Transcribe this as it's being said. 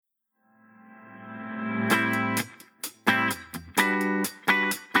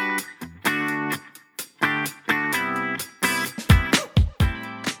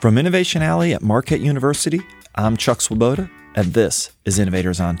From Innovation Alley at Marquette University, I'm Chuck Swoboda, and this is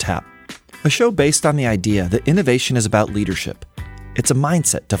Innovators on Tap, a show based on the idea that innovation is about leadership. It's a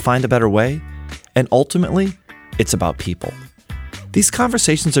mindset to find a better way, and ultimately, it's about people. These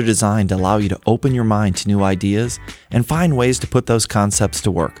conversations are designed to allow you to open your mind to new ideas and find ways to put those concepts to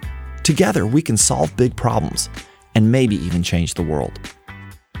work. Together, we can solve big problems and maybe even change the world.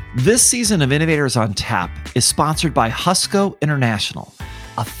 This season of Innovators on Tap is sponsored by Husco International,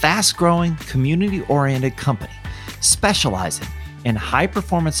 a fast-growing, community-oriented company specializing in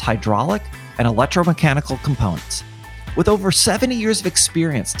high-performance hydraulic and electromechanical components. With over 70 years of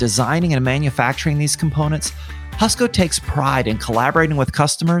experience designing and manufacturing these components, Husco takes pride in collaborating with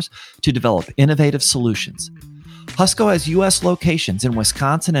customers to develop innovative solutions. Husco has U.S. locations in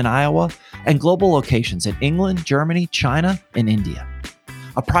Wisconsin and Iowa, and global locations in England, Germany, China, and India.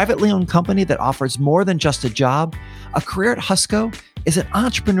 A privately owned company that offers more than just a job, a career at Husco is an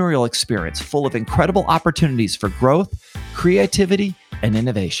entrepreneurial experience full of incredible opportunities for growth, creativity, and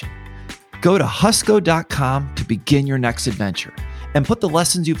innovation. Go to Husco.com to begin your next adventure and put the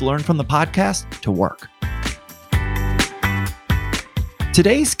lessons you've learned from the podcast to work.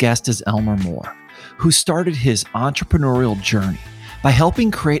 Today's guest is Elmer Moore, who started his entrepreneurial journey by helping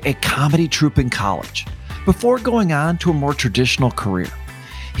create a comedy troupe in college before going on to a more traditional career.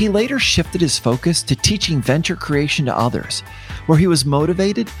 He later shifted his focus to teaching venture creation to others, where he was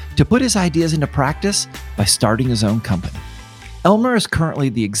motivated to put his ideas into practice by starting his own company. Elmer is currently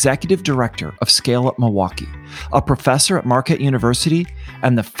the executive director of Scale Up Milwaukee, a professor at Marquette University,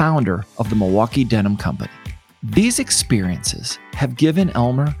 and the founder of the Milwaukee Denim Company. These experiences have given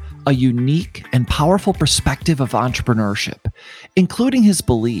Elmer a unique and powerful perspective of entrepreneurship, including his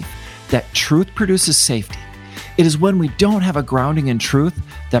belief that truth produces safety. It is when we don't have a grounding in truth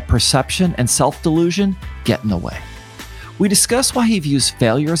that perception and self-delusion get in the way. We discuss why he views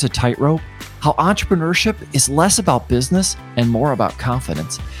failure as a tightrope, how entrepreneurship is less about business and more about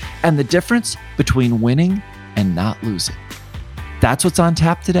confidence, and the difference between winning and not losing. That's what's on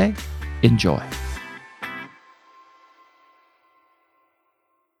tap today. Enjoy.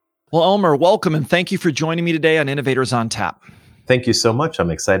 Well, Elmer, welcome and thank you for joining me today on Innovators on Tap. Thank you so much.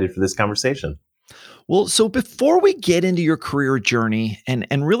 I'm excited for this conversation. Well, so before we get into your career journey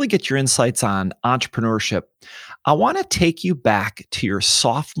and really get your insights on entrepreneurship, I want to take you back to your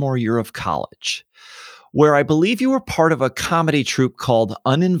sophomore year of college, where I believe you were part of a comedy troupe called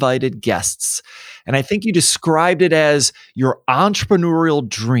Uninvited Guests. And I think you described it as your entrepreneurial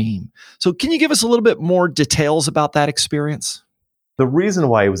dream. So can you give us a little bit more details about that experience? The reason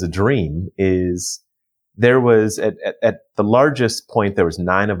why it was a dream is there was, at the largest point, there was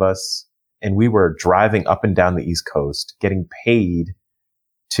 9 of us, and we were driving up and down the East Coast, getting paid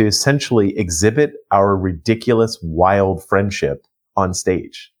to essentially exhibit our ridiculous, wild friendship on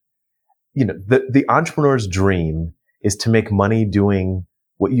stage. You know, the entrepreneur's dream is to make money doing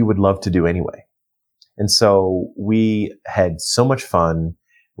what you would love to do anyway. And so we had so much fun.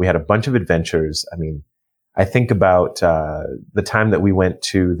 We had a bunch of adventures. I mean, I think about the time that we went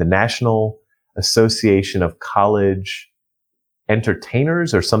to the National Association of College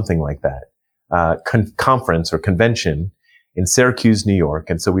Entertainers or something like that, conference or convention in Syracuse, New York.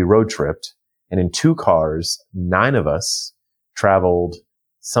 And so we road tripped, and in 2 cars, 9 of us traveled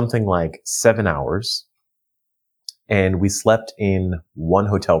something like 7 hours, and we slept in 1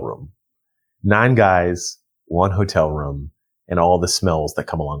 hotel room. 9 guys, 1 hotel room, and all the smells that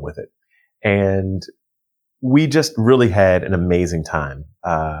come along with it. And we just really had an amazing time.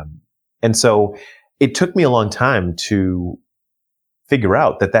 And so it took me a long time to figure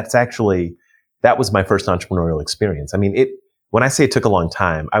out that that was my first entrepreneurial experience. I mean, when I say it took a long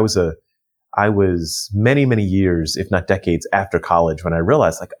time, I was many, many years, if not decades after college when I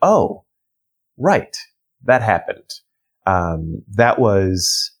realized like, oh, right, that happened. That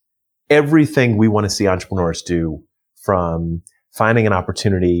was everything we want to see entrepreneurs do, from finding an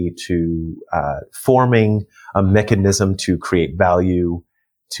opportunity to forming a mechanism to create value,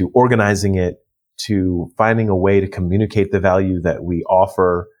 to organizing it, to finding a way to communicate the value that we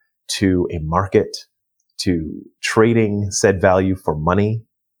offer to a market, to trading said value for money.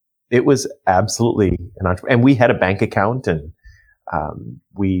 It was absolutely an entrepreneur. And we had a bank account, and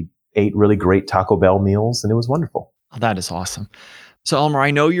we ate really great Taco Bell meals, and it was wonderful. Oh, that is awesome. So Elmer,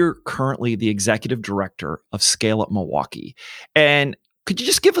 I know you're currently the executive director of Scale Up Milwaukee. And could you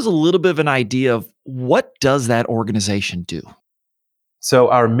just give us a little bit of an idea of what does that organization do? So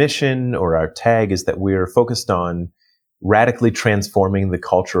our mission, or our tag, is that we're focused on radically transforming the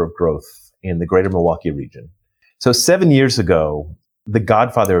culture of growth in the greater Milwaukee region. So 7 years ago, the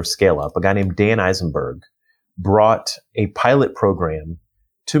godfather of Scale Up, a guy named Dan Eisenberg, brought a pilot program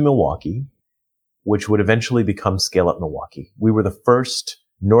to Milwaukee, which would eventually become Scale Up Milwaukee. We were the first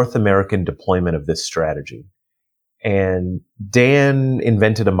North American deployment of this strategy. And Dan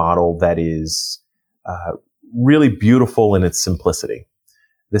invented a model that is really beautiful in its simplicity.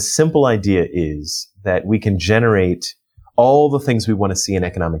 The simple idea is that we can generate all the things we want to see in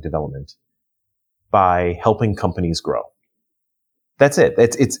economic development by helping companies grow. That's it.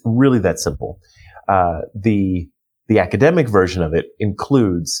 It's really that simple. The academic version of it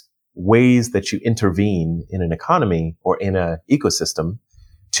includes ways that you intervene in an economy or in an ecosystem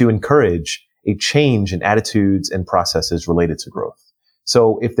to encourage a change in attitudes and processes related to growth.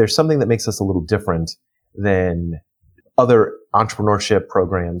 So if there's something that makes us a little different than other entrepreneurship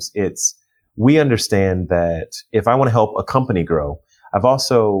programs, it's we understand that if I want to help a company grow, I've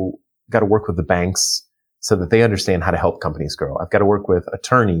also got to work with the banks so that they understand how to help companies grow. I've got to work with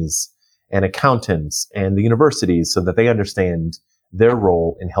attorneys and accountants and the universities so that they understand their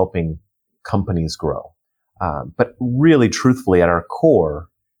role in helping companies grow. But really, truthfully, at our core,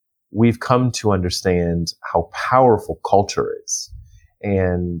 we've come to understand how powerful culture is.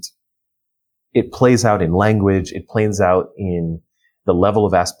 And it plays out in language. It plays out in the level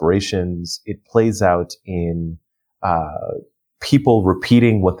of aspirations. It plays out in people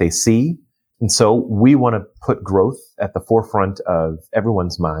repeating what they see. And so we want to put growth at the forefront of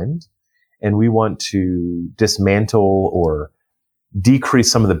everyone's mind. And we want to dismantle or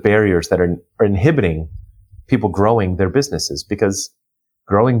decrease some of the barriers that are inhibiting people growing their businesses, because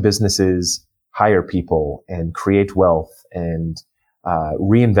growing businesses hire people and create wealth and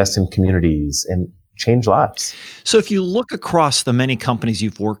reinvest in communities and change lives. So if you look across the many companies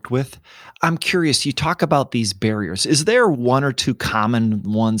you've worked with, I'm curious, you talk about these barriers. Is there one or two common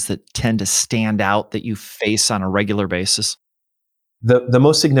ones that tend to stand out that you face on a regular basis? The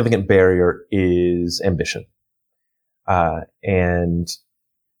most significant barrier is ambition. And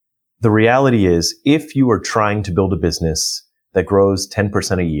the reality is, if you are trying to build a business that grows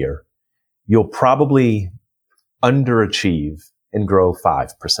 10% a year, you'll probably underachieve and grow 5%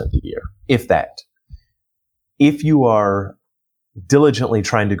 a year, if that. If you are diligently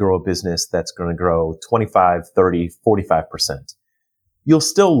trying to grow a business that's going to grow 25, 30, 45%, you'll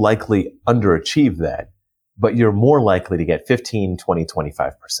still likely underachieve that, but you're more likely to get 15, 20,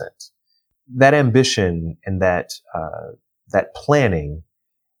 25%. That ambition and that planning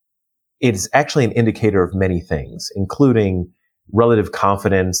is actually an indicator of many things, including relative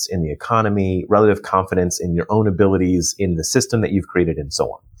confidence in the economy, relative confidence in your own abilities in the system that you've created, and so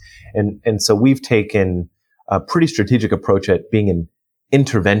on. And so we've taken a pretty strategic approach at being an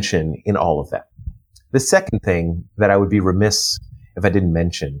intervention in all of that. The second thing that I would be remiss if I didn't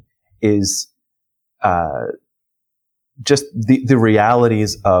mention is just the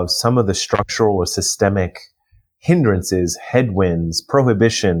realities of some of the structural or systemic hindrances, headwinds,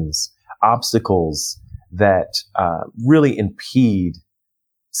 prohibitions, obstacles that really impede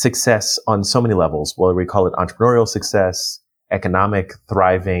success on so many levels, whether we call it entrepreneurial success, economic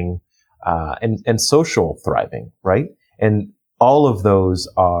thriving, and social thriving, right? And all of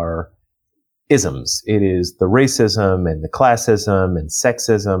those are isms. It is the racism and the classism and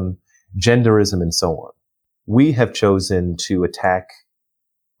sexism, genderism, and so on. We have chosen to attack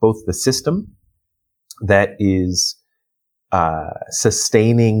both the system that is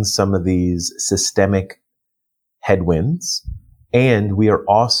sustaining some of these systemic headwinds, and we are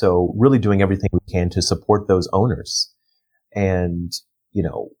also really doing everything we can to support those owners. And,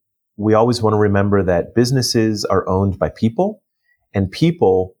 we always want to remember that businesses are owned by people, and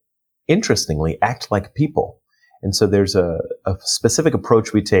people, interestingly, act like people. And so there's a specific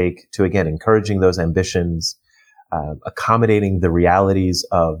approach we take to, again, encouraging those ambitions, accommodating the realities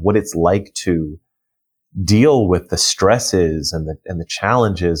of what it's like to deal with the stresses and the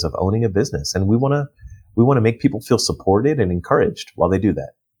challenges of owning a business. And we want to make people feel supported and encouraged while they do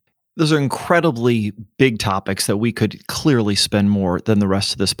that. Those are incredibly big topics that we could clearly spend more than the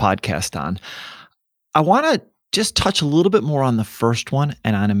rest of this podcast on. I want to just touch a little bit more on the first one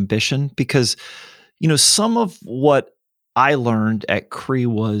and on ambition, because, some of what I learned at Cree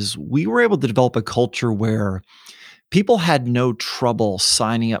was we were able to develop a culture where people had no trouble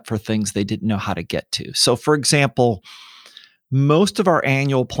signing up for things they didn't know how to get to. So, for example, most of our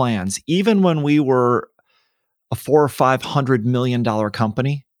annual plans, even when we were a $400 or $500 million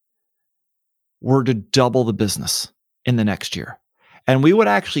company, were to double the business in the next year. And we would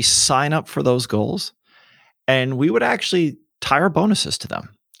actually sign up for those goals, and we would actually tie our bonuses to them.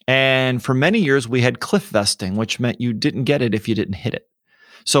 And for many years, we had cliff vesting, which meant you didn't get it if you didn't hit it.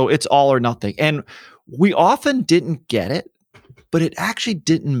 So it's all or nothing. And we often didn't get it, but it actually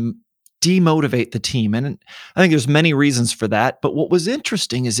didn't demotivate the team. And I think there's many reasons for that. But what was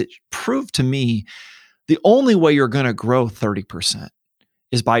interesting is it proved to me the only way you're going to grow 30%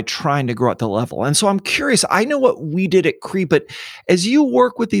 is by trying to grow at the level. And so I'm curious, I know what we did at Cree, but as you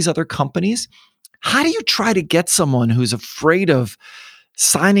work with these other companies, how do you try to get someone who's afraid of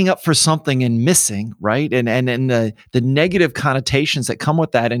signing up for something and missing, right? And the negative connotations that come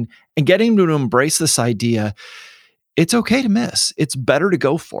with that, and getting them to embrace this idea, it's okay to miss. It's better to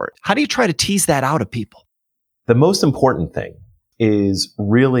go for it. How do you try to tease that out of people? The most important thing is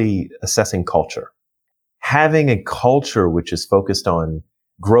really assessing culture. Having a culture which is focused on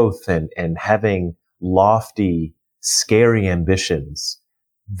growth and having lofty, scary ambitions,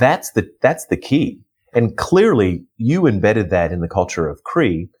 that's the key. And clearly you embedded that in the culture of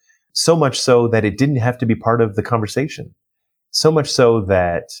Cree, so much so that it didn't have to be part of the conversation. So much so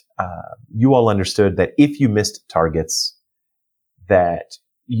that you all understood that if you missed targets, that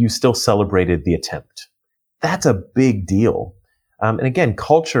you still celebrated the attempt. That's a big deal. And again,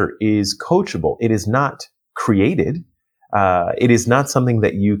 culture is coachable. It is not created. It is not something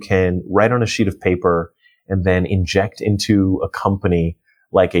that you can write on a sheet of paper and then inject into a company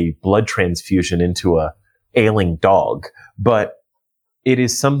like a blood transfusion into a ailing dog. But it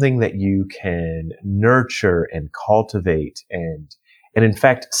is something that you can nurture and cultivate and in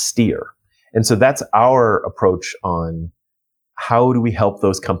fact steer. And so that's our approach on how do we help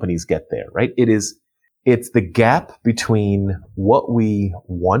those companies get there, right? It's the gap between what we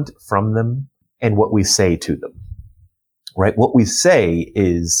want from them and what we say to them, right? What we say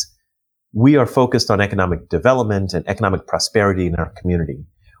is we are focused on economic development and economic prosperity in our community.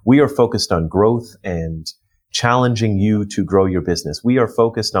 We are focused on growth and challenging you to grow your business. We are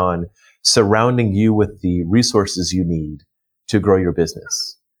focused on surrounding you with the resources you need to grow your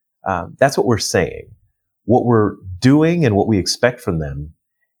business. That's what we're saying. What we're doing and what we expect from them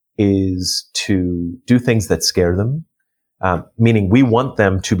is to do things that scare them, meaning we want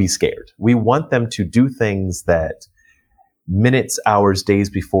them to be scared. We want them to do things that minutes, hours, days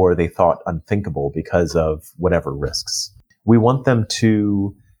before they thought unthinkable because of whatever risks. We want them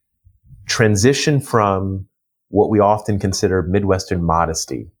to transition from what we often consider Midwestern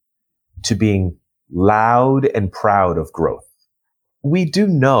modesty to being loud and proud of growth. We do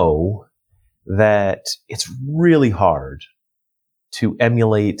know that it's really hard to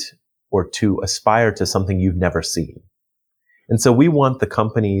emulate or to aspire to something you've never seen. And so we want the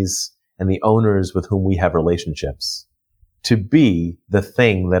companies and the owners with whom we have relationships to be the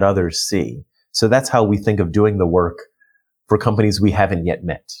thing that others see. So that's how we think of doing the work for companies we haven't yet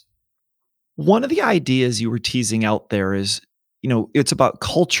met. One of the ideas you were teasing out there is, it's about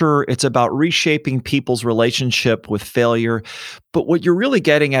culture. It's about reshaping people's relationship with failure. But what you're really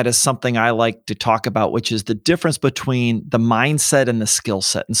getting at is something I like to talk about, which is the difference between the mindset and the skill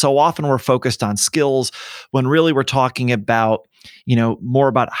set. And so often we're focused on skills when really we're talking about, more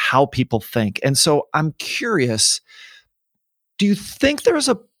about how people think. And so I'm curious, do you think there's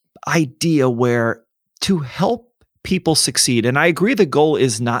an idea where to help people succeed, and I agree the goal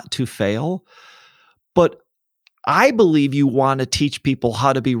is not to fail, but I believe you want to teach people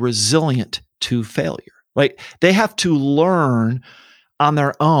how to be resilient to failure, right? They have to learn on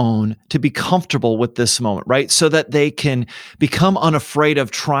their own to be comfortable with this moment, right? So that they can become unafraid of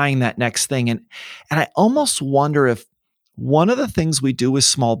trying that next thing. And I almost wonder if one of the things we do with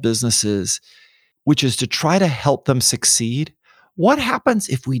small businesses, which is to try to help them succeed, what happens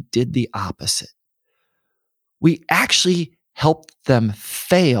if we did the opposite? We actually help them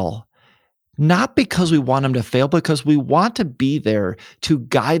fail, not because we want them to fail, because we want to be there to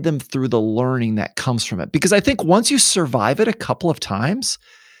guide them through the learning that comes from it. Because I think once you survive it a couple of times,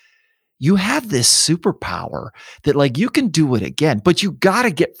 you have this superpower that you can do it again, but you got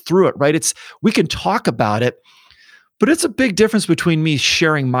to get through it, right? We can talk about it, but it's a big difference between me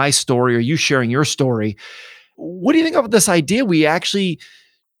sharing my story or you sharing your story. What do you think of this idea? We actually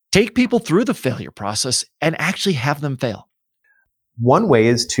take people through the failure process and actually have them fail. One way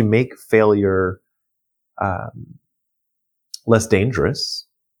is to make failure less dangerous,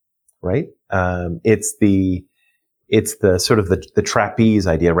 right? It's the sort of the trapeze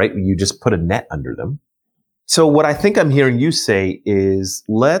idea, right? You just put a net under them. So what I think I'm hearing you say is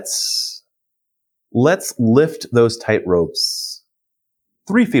let's lift those tight ropes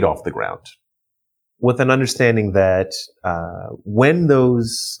 3 feet off the ground, with an understanding that when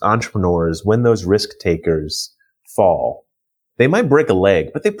those entrepreneurs, when those risk takers fall, they might break a leg,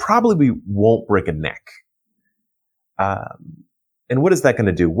 but they probably won't break a neck. And what is that going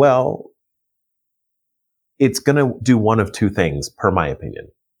to do? Well, it's going to do one of two things, per my opinion.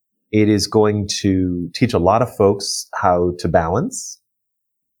 It is going to teach a lot of folks how to balance,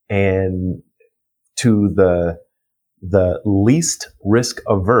 and to the least risk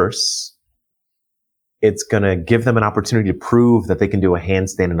averse, it's going to give them an opportunity to prove that they can do a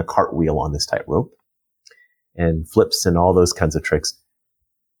handstand and a cartwheel on this tightrope and flips and all those kinds of tricks.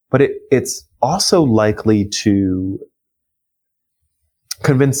 But it's also likely to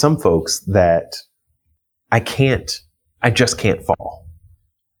convince some folks that I just can't fall.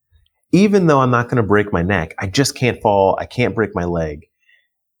 Even though I'm not going to break my neck, I just can't fall. I can't break my leg.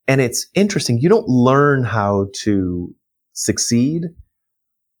 And it's interesting. You don't learn how to succeed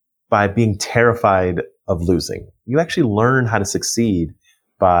by being terrified of losing. You actually learn how to succeed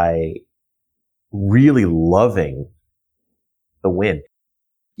by really loving the win.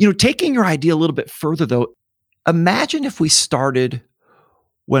 Taking your idea a little bit further though, imagine if we started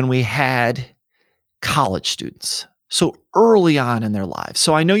when we had college students. So early on in their lives.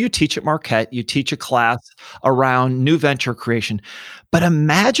 So I know you teach at Marquette, you teach a class around new venture creation, but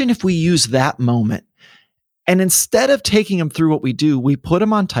imagine if we use that moment and instead of taking them through what we do, we put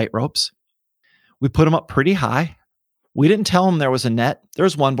them on tight ropes. We put them up pretty high. We didn't tell them there was a net.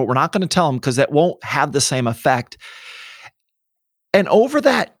 There's one, but we're not going to tell them because that won't have the same effect. And over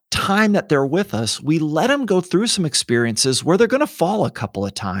that time that they're with us, we let them go through some experiences where they're going to fall a couple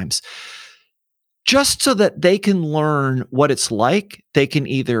of times just so that they can learn what it's like. They can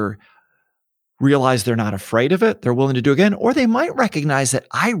either realize they're not afraid of it, they're willing to do it again, or they might recognize that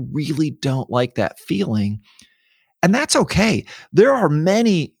I really don't like that feeling. And that's okay. There are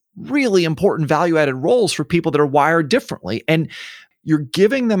many really important value-added roles for people that are wired differently. And you're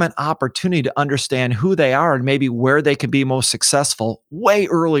giving them an opportunity to understand who they are and maybe where they can be most successful way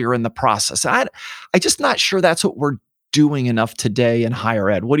earlier in the process. I'm just not sure that's what we're doing enough today in higher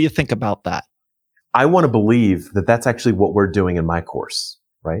ed. What do you think about that? I want to believe that that's actually what we're doing in my course,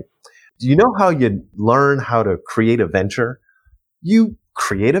 right? Do you know how you learn how to create a venture? You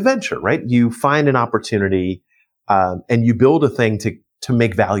create a venture, right? You find an opportunity and you build a thing to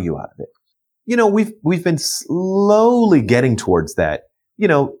make value out of it. We've been slowly getting towards that.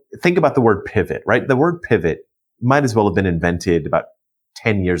 Think about the word pivot, right? The word pivot might as well have been invented about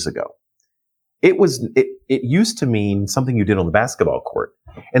 10 years ago. It used to mean something you did on the basketball court.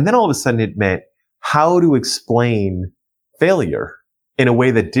 And then all of a sudden it meant how to explain failure in a way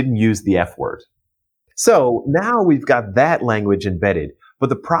that didn't use the F word. So now we've got that language embedded. But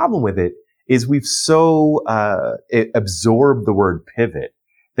the problem with it is we've so absorbed the word pivot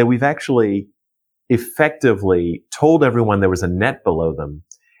that we've actually effectively told everyone there was a net below them,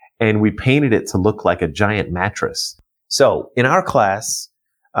 and we painted it to look like a giant mattress. So in our class,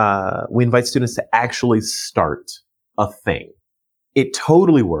 we invite students to actually start a thing. It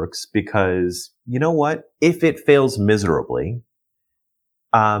totally works because, you know what? If it fails miserably,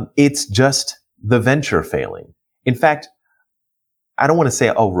 it's just the venture failing. In fact, I don't want to say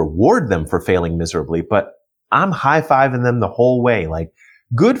I'll reward them for failing miserably, but I'm high-fiving them the whole way. Like,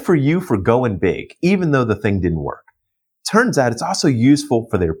 good for you for going big, even though the thing didn't work. Turns out it's also useful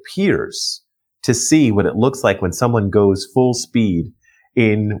for their peers to see what it looks like when someone goes full speed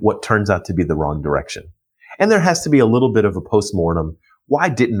in what turns out to be the wrong direction. And there has to be a little bit of a postmortem. Why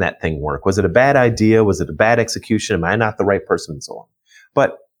didn't that thing work? Was it a bad idea? Was it a bad execution? Am I not the right person? And so on.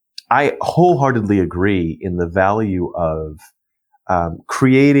 But I wholeheartedly agree in the value of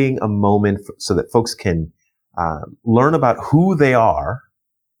creating a moment so that folks can learn about who they are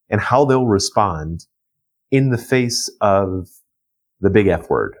and how they'll respond in the face of the big F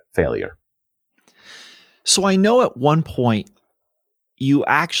word, failure. So I know at one point you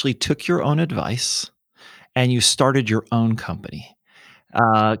actually took your own advice and you started your own company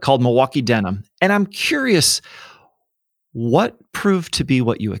called Milwaukee Denim. And I'm curious, what proved to be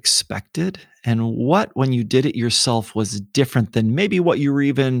what you expected and what, when you did it yourself, was different than maybe what you were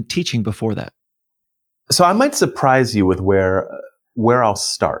even teaching before that? So I might surprise you with where I'll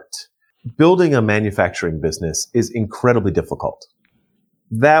start. Building a manufacturing business is incredibly difficult.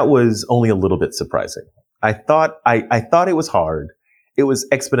 That was only a little bit surprising. I thought it was hard. It was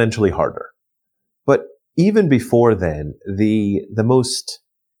exponentially harder. But even before then, the most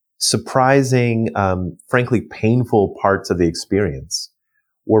surprising, frankly painful parts of the experience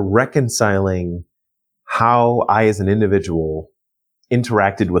were reconciling how I as an individual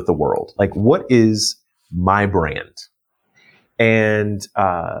interacted with the world. Like, what is my brand? And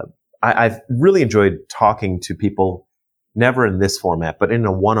I've really enjoyed talking to people, never in this format, but in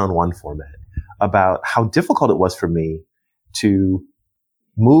a one-on-one format, about how difficult it was for me to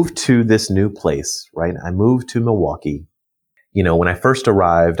move to this new place, right? I moved to Milwaukee. When I first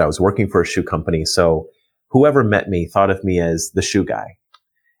arrived, I was working for a shoe company. So whoever met me thought of me as the shoe guy.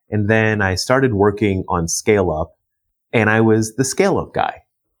 And then I started working on Scale Up, and I was the Scale Up guy.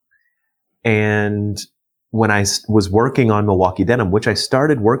 And when I was working on Milwaukee Denim, which I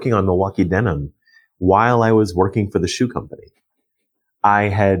started working on Milwaukee Denim while I was working for the shoe company, I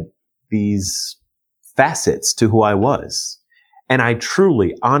had these facets to who I was. And I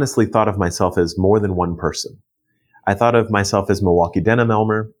truly, honestly thought of myself as more than one person. I thought of myself as Milwaukee Denim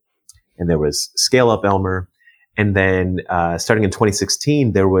Elmer, and there was Scale Up Elmer. And then starting in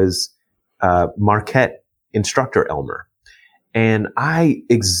 2016, there was Marquette Instructor Elmer. And I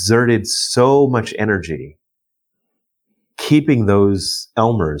exerted so much energy keeping those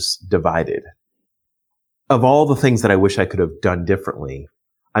Elmers divided. Of all the things that I wish I could have done differently,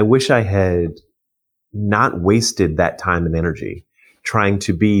 I wish I had not wasted that time and energy trying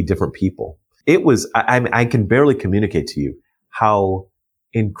to be different people. It was, I can barely communicate to you how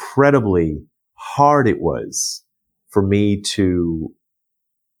incredibly hard it was for me to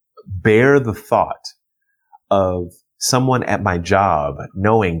bear the thought of someone at my job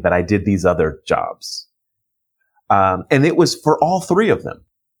knowing that I did these other jobs. And it was for all three of them.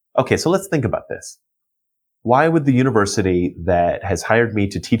 Okay, so let's think about this. Why would the university that has hired me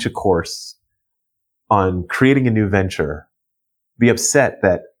to teach a course on creating a new venture be upset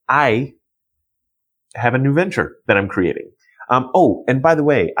that I have a new venture that I'm creating? Oh, and by the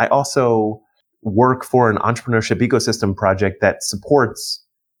way, I also work for an entrepreneurship ecosystem project that supports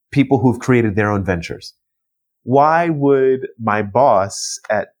people who've created their own ventures. Why would my boss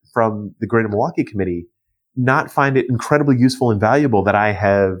from the Greater Milwaukee Committee not find it incredibly useful and valuable that I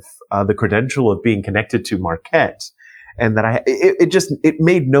have the credential of being connected to Marquette, and that it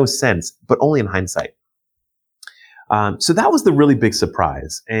made no sense, but only in hindsight. So that was the really big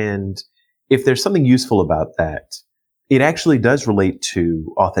surprise. And if there's something useful about that, it actually does relate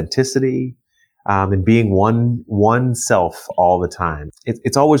to authenticity, and being one self all the time.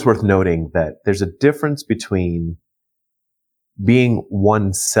 It's always worth noting that there's a difference between being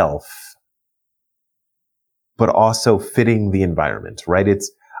oneself, but also fitting the environment, right?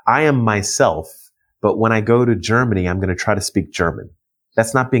 I am myself, but when I go to Germany, I'm going to try to speak German.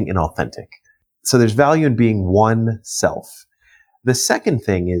 That's not being inauthentic. So there's value in being one self. The second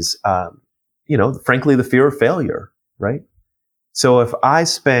thing is, frankly, the fear of failure, right? So if I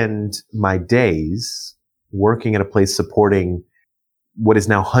spend my days working at a place supporting what is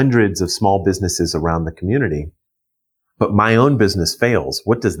now hundreds of small businesses around the community, but my own business fails,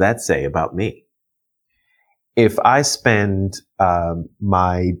 what does that say about me? If I spend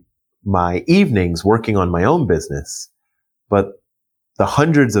my evenings working on my own business, but the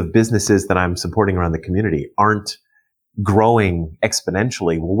hundreds of businesses that I'm supporting around the community aren't growing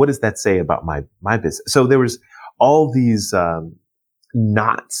exponentially, well, what does that say about my business? So there was all these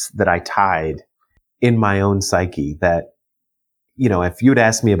knots that I tied in my own psyche that, if you'd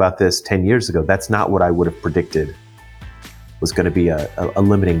asked me about this 10 years ago, that's not what I would have predicted was going to be a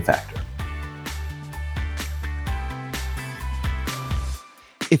limiting factor.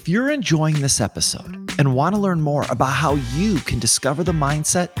 If you're enjoying this episode and want to learn more about how you can discover the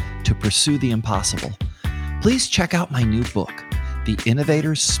mindset to pursue the impossible, please check out my new book, The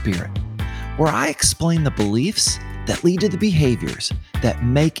Innovator's Spirit, where I explain the beliefs that lead to the behaviors that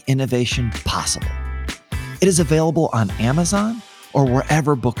make innovation possible. It is available on Amazon or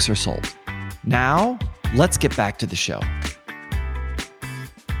wherever books are sold. Now, let's get back to the show.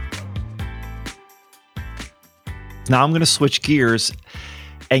 Now I'm going to switch gears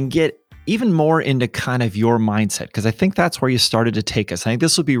and get even more into kind of your mindset, because I think that's where you started to take us. I think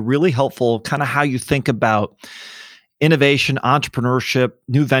this will be really helpful, kind of how you think about innovation, entrepreneurship,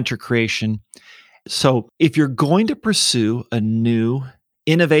 new venture creation. So if you're going to pursue a new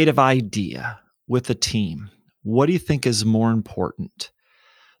innovative idea with a team, what do you think is more important?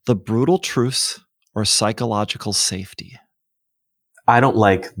 The brutal truths or psychological safety? I don't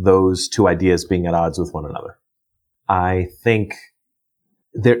like those two ideas being at odds with one another. I think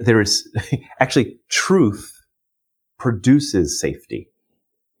there is actually truth produces safety.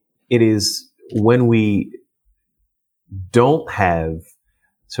 It is when we don't have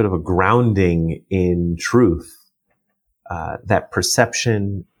sort of a grounding in truth, that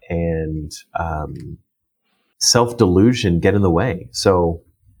perception and self-delusion get in the way. So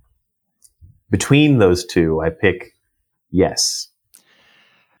between those two, I pick yes.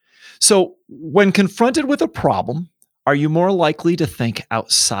 So when confronted with a problem, are you more likely to think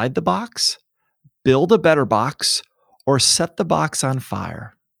outside the box, build a better box, or set the box on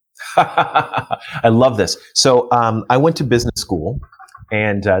fire? I love this. So I went to business school,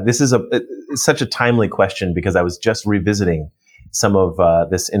 and this is such a timely question because I was just revisiting some of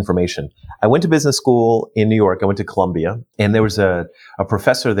this information. I went to business school in New York. I went to Columbia, and there was a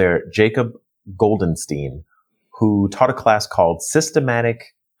professor there, Jacob Goldenstein, who taught a class called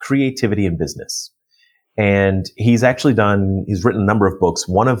Systematic creativity in business. And he's written a number of books.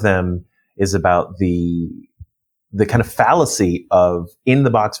 One of them is about the kind of fallacy of in the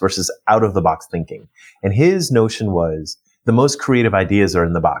box versus out of the box thinking. And his notion was the most creative ideas are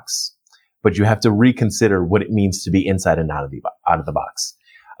in the box, but you have to reconsider what it means to be inside and out of the box.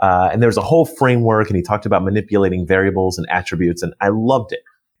 And there's a whole framework, and he talked about manipulating variables and attributes, and I loved it.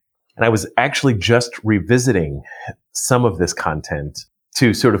 And I was actually just revisiting some of this content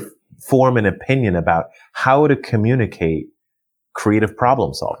to sort of form an opinion about how to communicate creative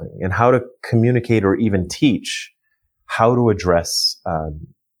problem solving and how to communicate or even teach how to address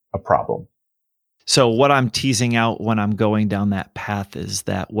a problem. So what I'm teasing out when I'm going down that path is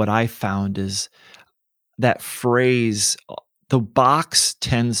that what I found is that phrase, the box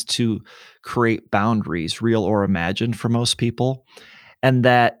tends to create boundaries, real or imagined, for most people. And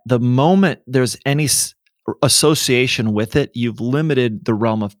that the moment there's any association with it, you've limited the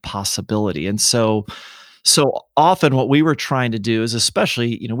realm of possibility. And so often what we were trying to do is,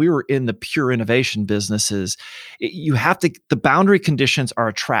 especially, we were in the pure innovation businesses, the boundary conditions are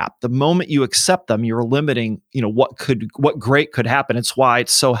a trap. The moment you accept them, you're limiting, what great could happen. It's why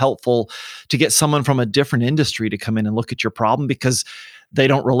it's so helpful to get someone from a different industry to come in and look at your problem, because they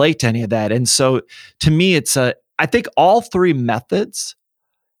don't relate to any of that. And so to me, I think all three methods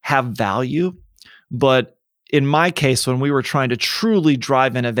have value, but in my case, when we were trying to truly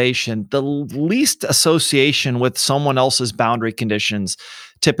drive innovation, the least association with someone else's boundary conditions,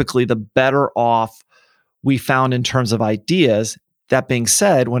 typically the better off we found in terms of ideas. That being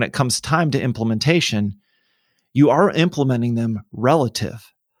said, when it comes time to implementation, you are implementing them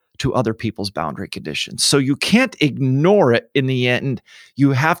relative to other people's boundary conditions. So you can't ignore it in the end.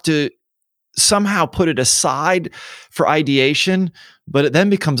 You have to somehow put it aside for ideation, but it then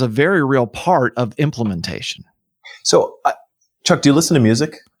becomes a very real part of implementation. So, Chuck, do you listen to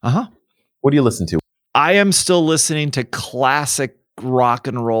music? Uh-huh. What do you listen to? I am still listening to classic rock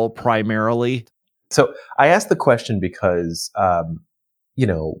and roll primarily. So I asked the question because,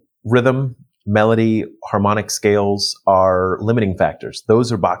 rhythm, melody, harmonic scales are limiting factors.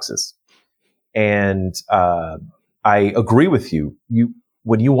 Those are boxes. And I agree with you.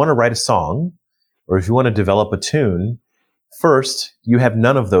 When you want to write a song, or if you want to develop a tune, first, you have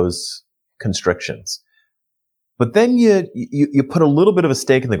none of those constrictions. But then you put a little bit of a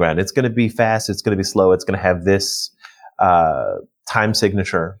stake in the ground. It's going to be fast. It's going to be slow. It's going to have this time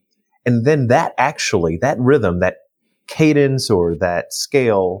signature. And then that rhythm, that cadence or that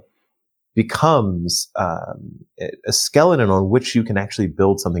scale becomes a skeleton on which you can actually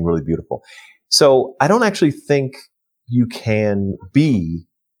build something really beautiful. So I don't actually think you can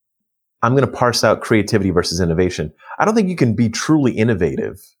I'm going to parse out creativity versus innovation. I don't think you can be truly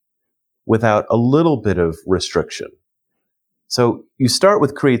innovative without a little bit of restriction. So you start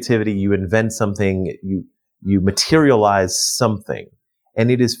with creativity, you invent something, you materialize something, and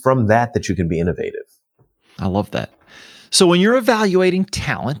it is from that you can be innovative. I love that. So when you're evaluating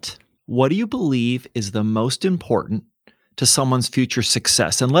talent, what do you believe is the most important to someone's future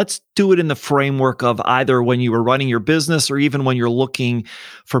success? And let's do it in the framework of either when you were running your business or even when you're looking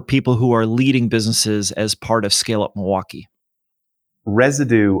for people who are leading businesses as part of Scale Up Milwaukee.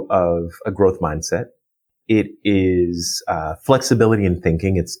 Residue of a growth mindset. It is flexibility in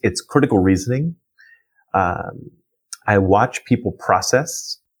thinking. It's critical reasoning. I watch people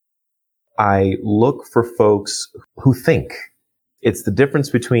process. I look for folks who think. It's the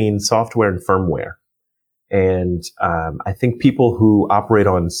difference between software and firmware. And I think people who operate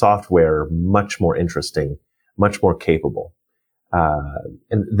on software are much more interesting, much more capable.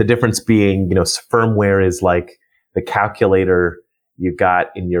 And the difference being, firmware is like the calculator you got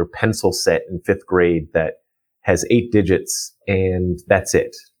in your pencil set in 5th grade that has 8 digits, and that's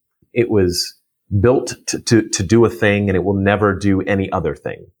it. It was built to do a thing, and it will never do any other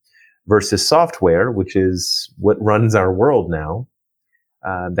thing. Versus software, which is what runs our world now,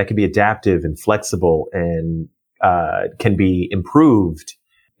 that can be adaptive and flexible and can be improved.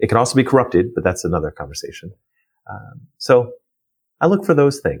 It can also be corrupted, but that's another conversation. So I look for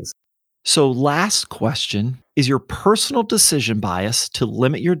those things. So last question, is your personal decision bias to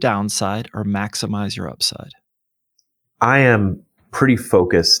limit your downside or maximize your upside? I am pretty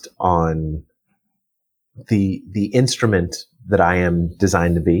focused on the instrument that I am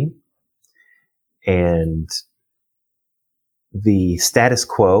designed to be, and the status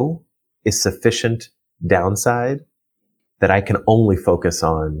quo is sufficient downside that I can only focus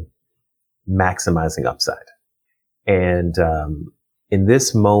on maximizing upside. And in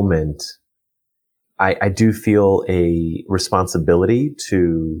this moment, I do feel a responsibility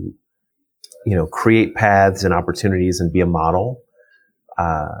to, create paths and opportunities and be a model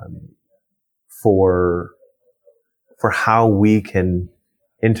for how we can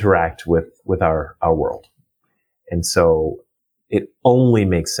interact with our world. And so it only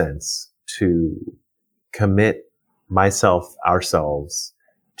makes sense to commit ourselves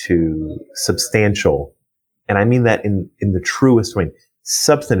to substantial, and I mean that in the truest way,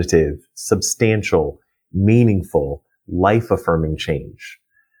 substantive, substantial, meaningful, life-affirming change,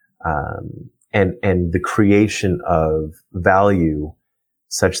 and the creation of value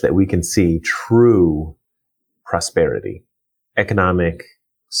such that we can see true prosperity, economic,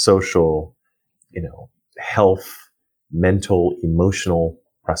 social, health, mental, emotional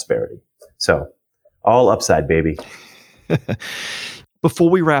prosperity. So all upside, baby. Before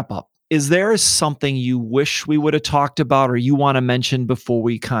we wrap up, is there something you wish we would have talked about or you want to mention before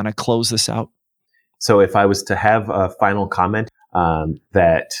we kind of close this out? So if I was to have a final comment,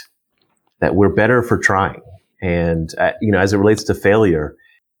 that we're better for trying. And, as it relates to failure,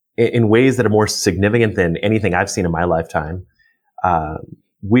 in ways that are more significant than anything I've seen in my lifetime,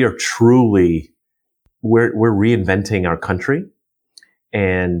 we are truly, we're reinventing our country.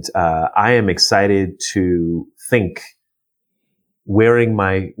 And I am excited to think, wearing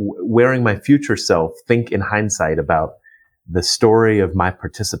my future self, think in hindsight about the story of my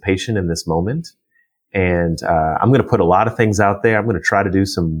participation in this moment. And I'm going to put a lot of things out there. I'm going to try to do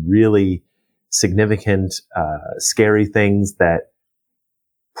some really significant, scary things that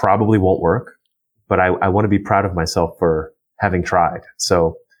probably won't work, but I want to be proud of myself for having tried.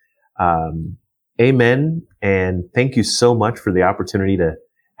 So, amen. And thank you so much for the opportunity to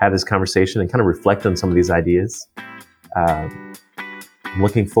have this conversation and kind of reflect on some of these ideas. I'm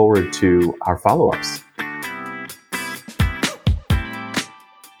looking forward to our follow-ups.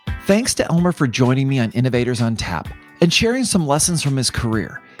 Thanks to Elmer for joining me on Innovators on Tap and sharing some lessons from his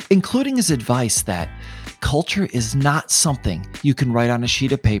career, including his advice that culture is not something you can write on a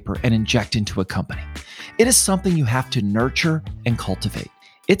sheet of paper and inject into a company. It is something you have to nurture and cultivate.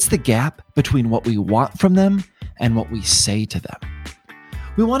 It's the gap between what we want from them and what we say to them.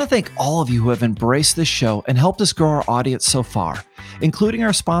 We want to thank all of you who have embraced this show and helped us grow our audience so far, including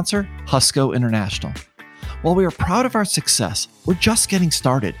our sponsor, Husco International. While we are proud of our success, we're just getting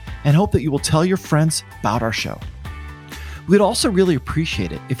started and hope that you will tell your friends about our show. We'd also really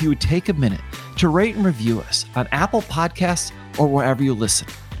appreciate it if you would take a minute to rate and review us on Apple Podcasts or wherever you listen.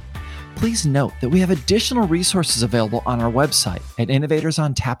 Please note that we have additional resources available on our website at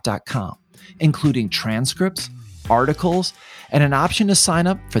innovatorsontap.com, including transcripts, articles, and an option to sign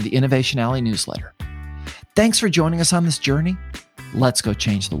up for the Innovation Alley newsletter. Thanks for joining us on this journey. Let's go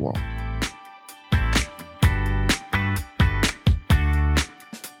change the world.